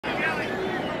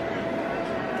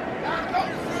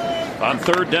On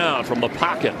third down from the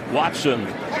pocket, Watson.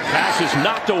 Pass is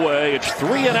knocked away. It's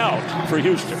 3 and out for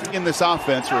Houston. In this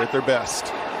offense are at their best.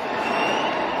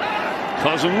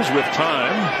 Cousins with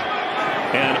time.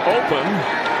 And open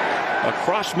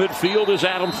across midfield is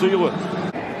Adam Thielen.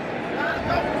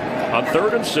 On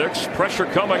 3rd and 6, pressure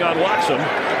coming on Watson.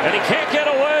 And he can't get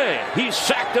away. He's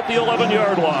sacked at the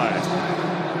 11-yard line.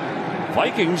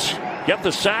 Vikings get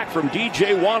the sack from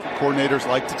DJ Watt. Coordinators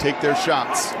like to take their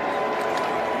shots.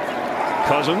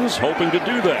 Cousins hoping to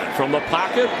do that from the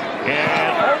pocket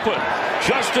and open.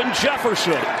 Justin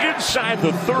Jefferson inside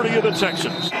the 30 of the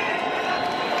Texans.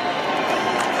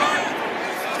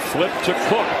 Flip to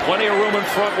Cook. Plenty of room in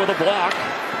front with a block.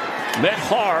 Met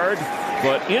hard,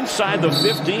 but inside the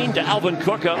 15 to Alvin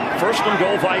Cook up. 1st and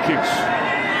goal Vikings.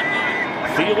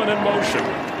 Thielen in motion.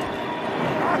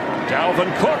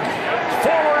 Dalvin Cook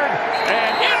forward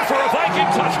and in for a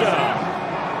Viking touchdown.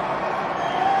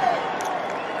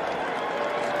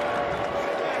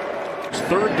 It's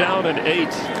 3rd down and 8.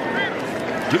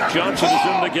 Duke Johnson is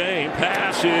in the game.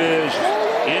 Pass is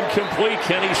incomplete.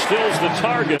 Kenny Stills the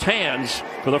target. Hands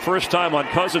for the first time on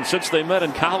Cousins since they met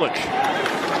in college.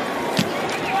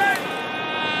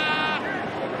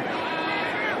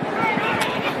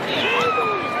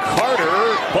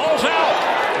 Carter, ball's out.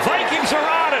 Vikings are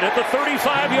on it at the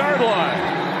 35-yard line.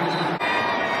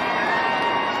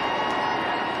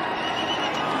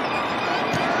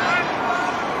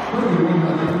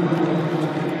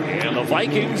 And the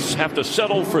Vikings have to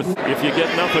settle for if you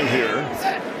get nothing here.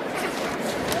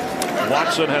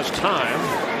 Watson has time.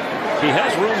 He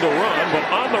has room to run, but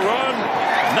on the run,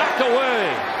 knocked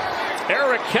away.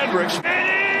 Eric Kendricks.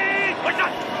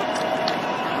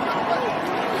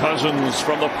 Cousins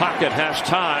from the pocket has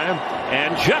time,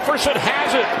 and Jefferson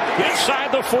has it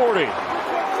inside the 40.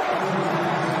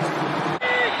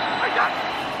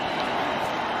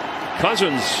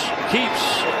 Cousins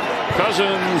keeps.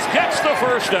 Cousins gets the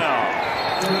first down.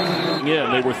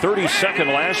 Again, they were 32nd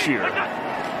last year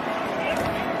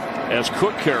as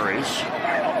Cook carries.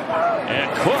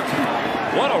 And Cook,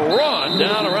 what a run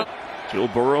down around. Joe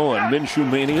Burrow and Minshew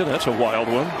Mania, that's a wild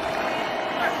one.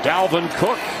 Dalvin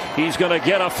Cook, he's going to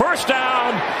get a first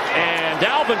down. And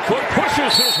Dalvin Cook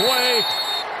pushes his way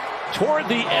toward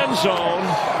the end zone.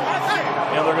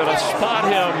 And they're going to spot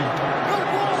him.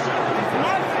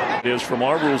 It is from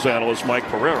our rules analyst Mike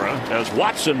Pereira, as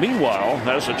Watson meanwhile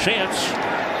has a chance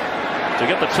to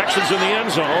get the Texans in the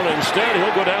end zone. Instead,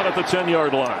 he'll go down at the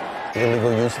 10-yard line.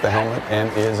 Illegal use of the helmet and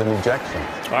is an ejection.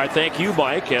 All right, thank you,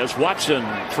 Mike, as Watson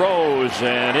throws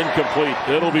and incomplete.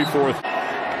 It'll be 4th.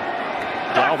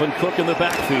 Dalvin Cook in the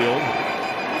backfield.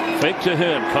 Fake to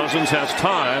him. Cousins has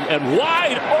time and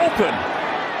wide open.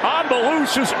 On the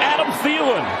loose is Adam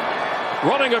Thielen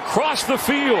running across the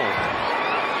field.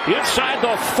 Inside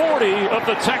the 40 of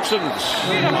the Texans.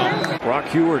 Brock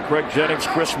Heward, Greg Jennings,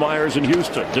 Chris Myers in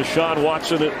Houston. Deshaun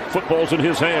Watson, football's in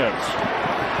his hands.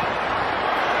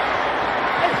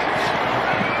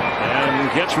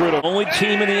 And gets rid of only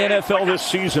team in the NFL this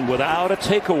season without a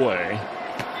takeaway.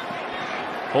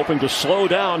 Hoping to slow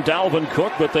down Dalvin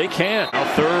Cook, but they can't. Now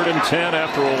 3rd and 10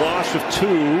 after a loss of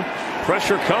 2.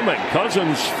 Pressure coming.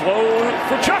 Cousins flow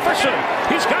for Jefferson.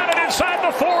 He's got it inside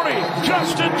the 40.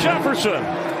 Justin Jefferson.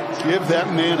 Give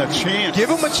that man a chance. Give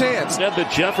him a chance. Said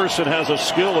that Jefferson has a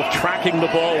skill of tracking the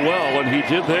ball well, and he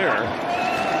did there.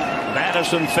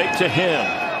 Madison fake to him.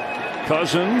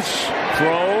 Cousins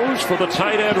throws for the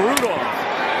tight end Rudolph.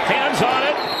 Hands on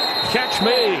it. Catch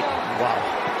made. Wow.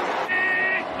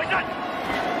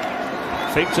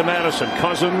 Fake to Madison.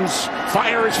 Cousins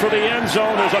fires for the end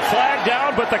zone. There's a flag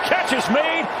down, but the catch is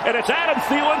made, and it's Adam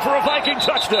Thielen for a Viking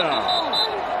touchdown.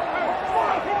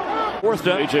 4th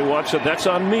down. A.J. Watt said, that's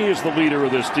on me as the leader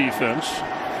of this defense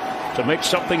to make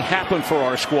something happen for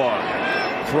our squad.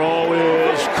 Throw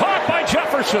is caught by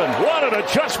Jefferson. What an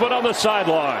adjustment on the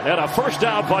sideline. And a 1st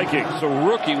down Vikings. The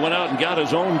rookie went out and got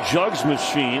his own jugs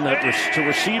machine to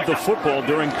receive the football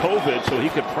during COVID so he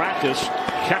could practice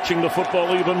catching the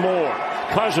football even more.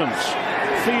 Cousins,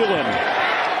 Thielen,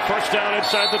 1st down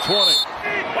inside the 20.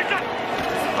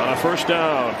 On a 1st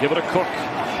down, give it a Cook.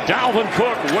 Dalvin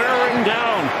Cook wearing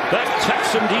down that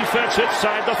Texan defense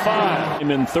inside the 5.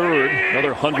 In 3rd,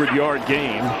 another 100-yard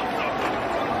game.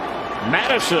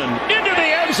 Madison into the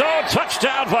end zone,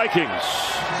 touchdown Vikings.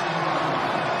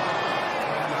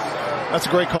 That's a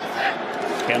great call.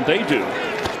 And they do.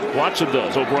 Watson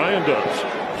does. O'Brien does.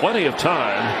 Plenty of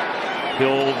time.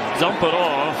 He'll dump it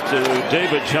off to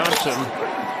David Johnson,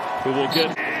 who will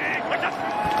get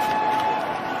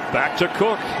back to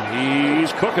Cook.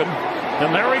 He's cooking.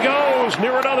 And there he goes,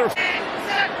 near another.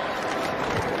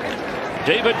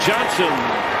 David Johnson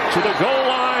to the goal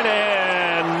line, and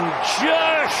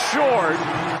just short.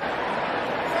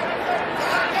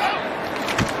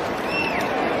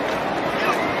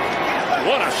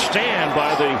 What a stand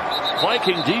by the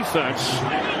Viking defense.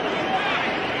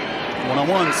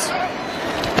 One-on-ones.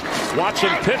 Watson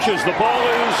pitches. The ball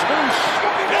is loose.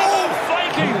 And the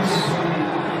Vikings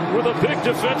with a big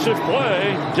defensive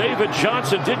play. David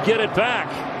Johnson did get it back.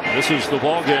 This is the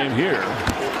ball game here.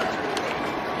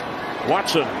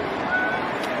 Watson.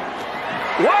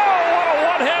 Whoa, what a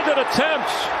one-handed attempt.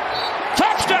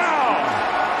 Touchdown!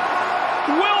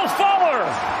 Will Fuller.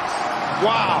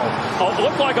 Wow. Oh,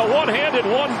 looked like a one-handed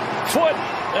 1 foot.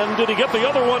 And did he get the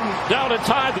other one down in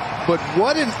time? But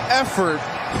what an effort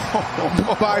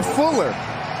by Fuller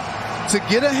to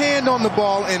get a hand on the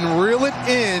ball and reel it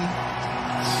in.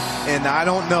 And I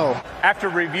don't know. After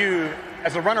review,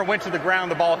 as the runner went to the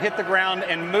ground, the ball hit the ground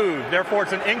and moved. Therefore,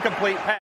 it's an incomplete pass.